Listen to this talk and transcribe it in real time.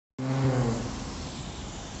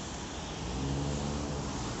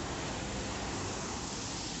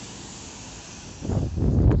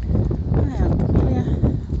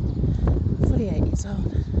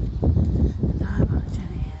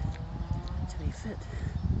fit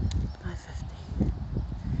by 50.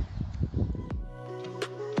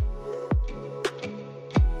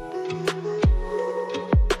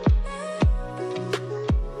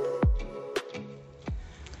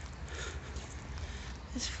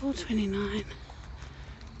 It's 4:29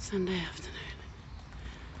 Sunday afternoon.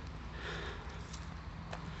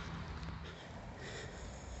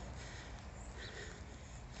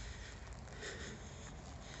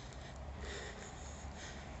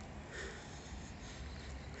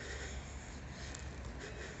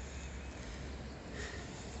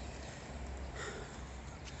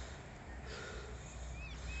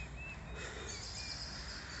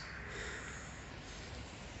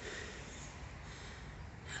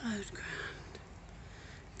 Hallowed ground,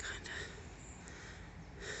 kind of.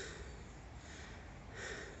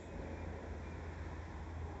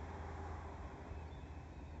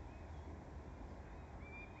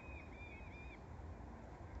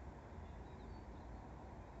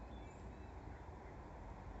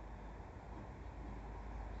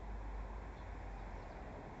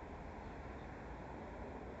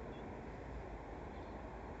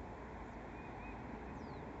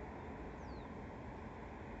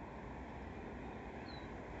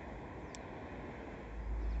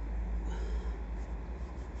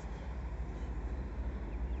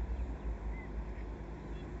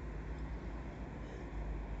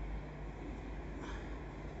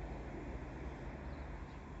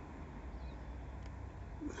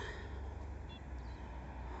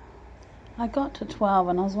 I got to 12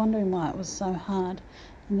 and I was wondering why it was so hard,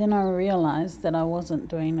 and then I realized that I wasn't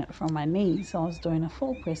doing it from my knees. I was doing a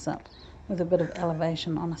full press up with a bit of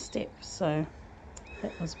elevation on a step, so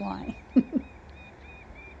that was why.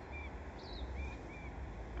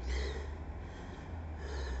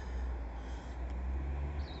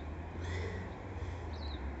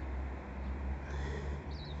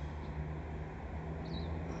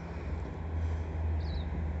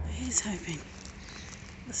 He's hoping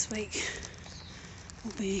this week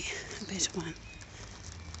will be a better one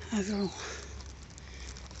overall.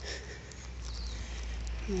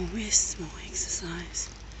 More rest, more exercise,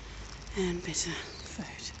 and better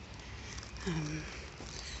food. Of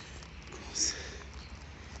course,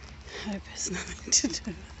 hope has nothing to do with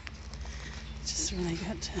it. Just really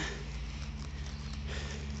got to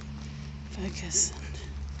focus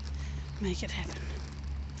and make it happen.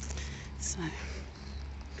 So,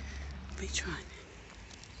 I'll be trying.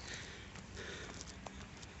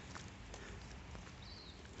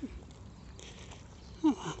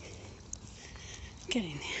 Oh well,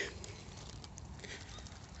 getting there.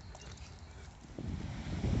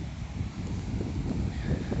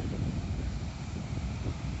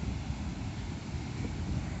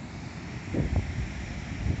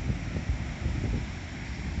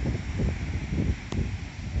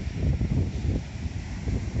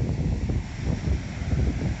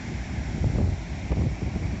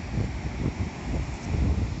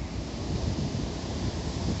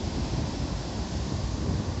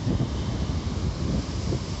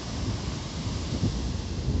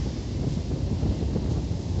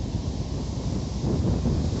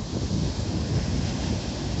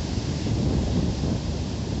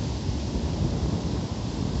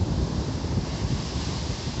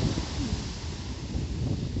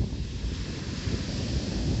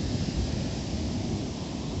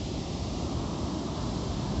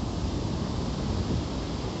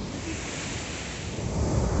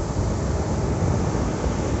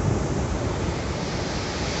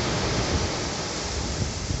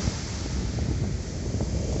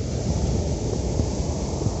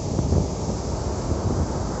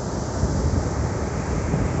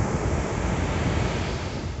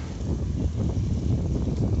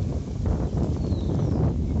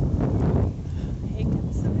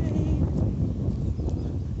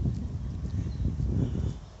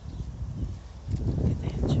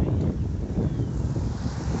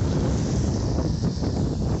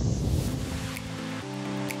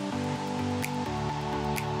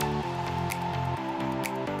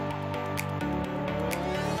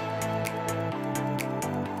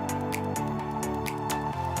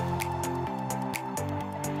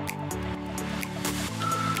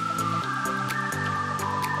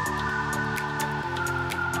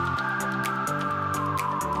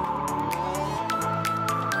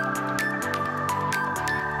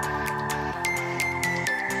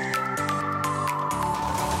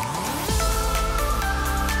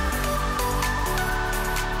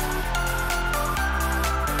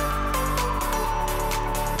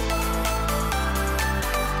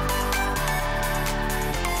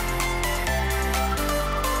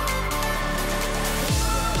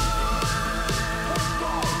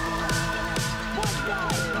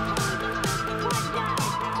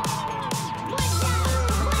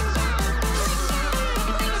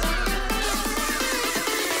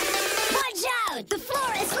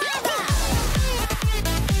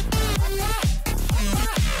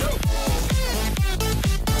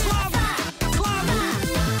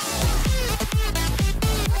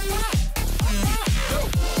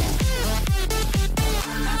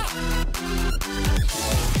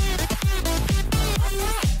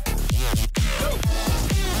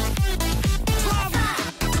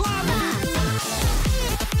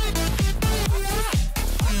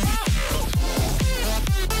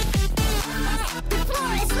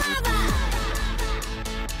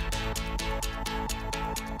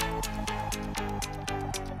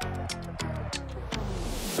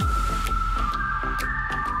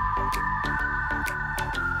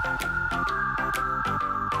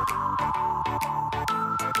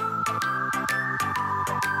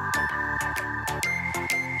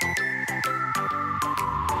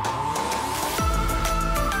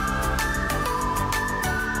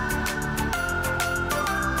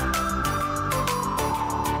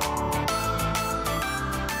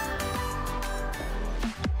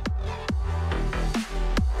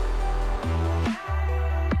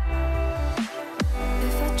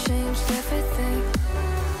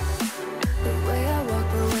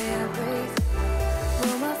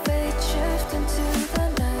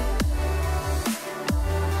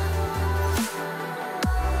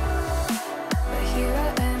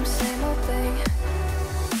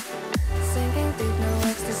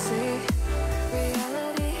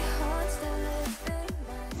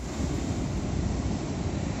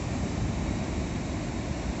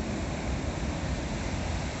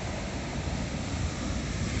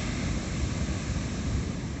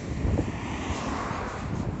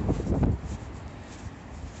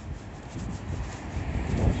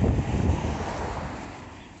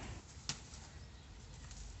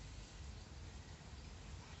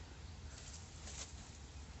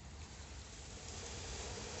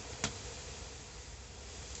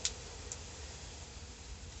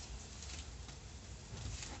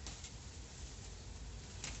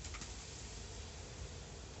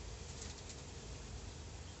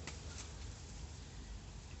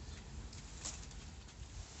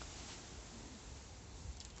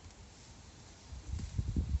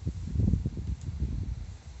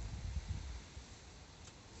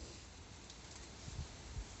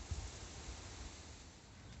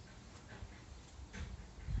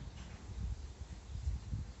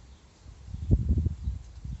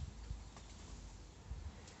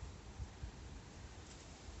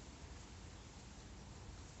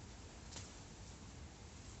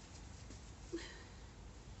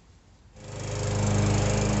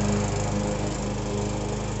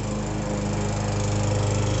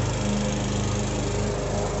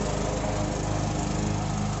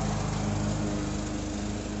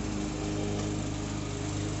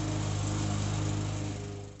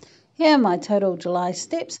 Here are my total July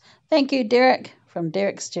steps. Thank you, Derek, from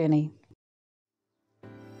Derek's Journey.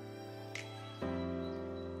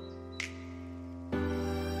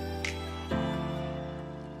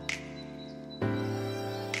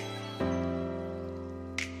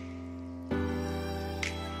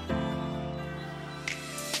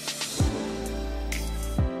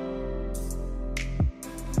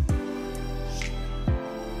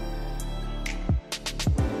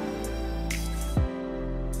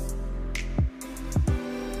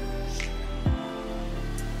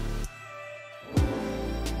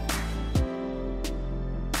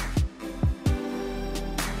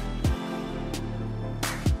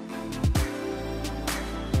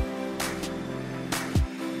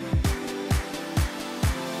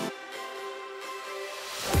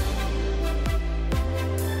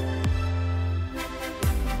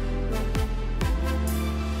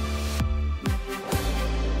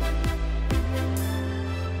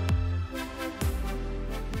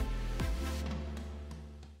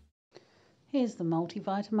 Here's the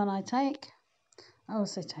multivitamin I take. I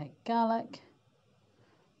also take garlic,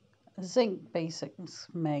 zinc,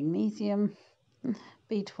 B6, magnesium,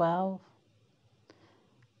 B12,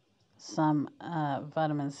 some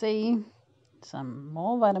vitamin C, some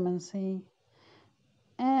more vitamin C,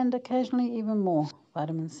 and occasionally even more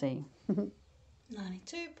vitamin C.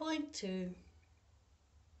 92.2.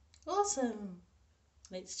 Awesome.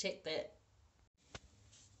 Let's check that.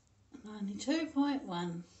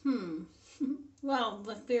 92.1. Well,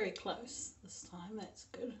 they're very close this time. That's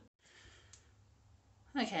good.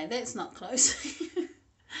 Okay, that's not close.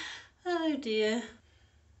 Oh dear.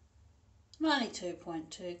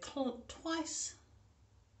 92.2 twice.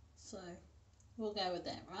 So we'll go with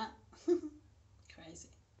that, right? Crazy.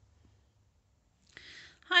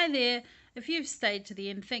 Hi there. If you've stayed to the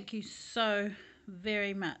end, thank you so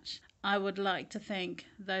very much. I would like to thank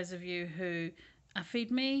those of you who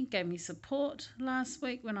feed me, gave me support last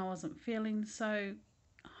week when I wasn't feeling so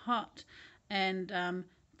hot, and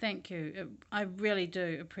thank you. I really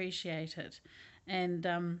do appreciate it. And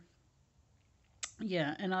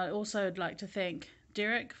yeah, and I also would like to thank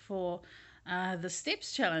Derek for the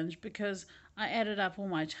steps challenge, because I added up all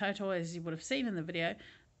my total, as you would have seen in the video.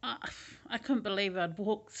 I couldn't believe I'd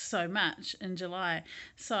walked so much in July,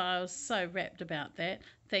 so I was so rapt about that.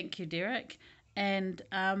 Thank you, Derek. And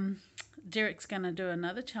Derek's going to do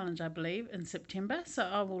another challenge, I believe, in September, so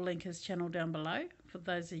I will link his channel down below for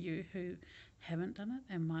those of you who haven't done it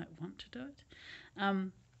and might want to do it.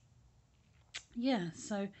 Yeah,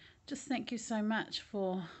 so just thank you so much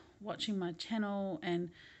for watching my channel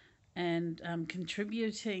and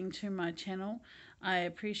contributing to my channel. I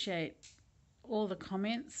appreciate all the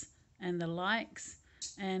comments and the likes,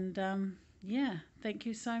 and yeah, thank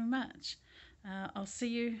you so much. I'll see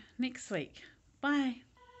you next week. Bye.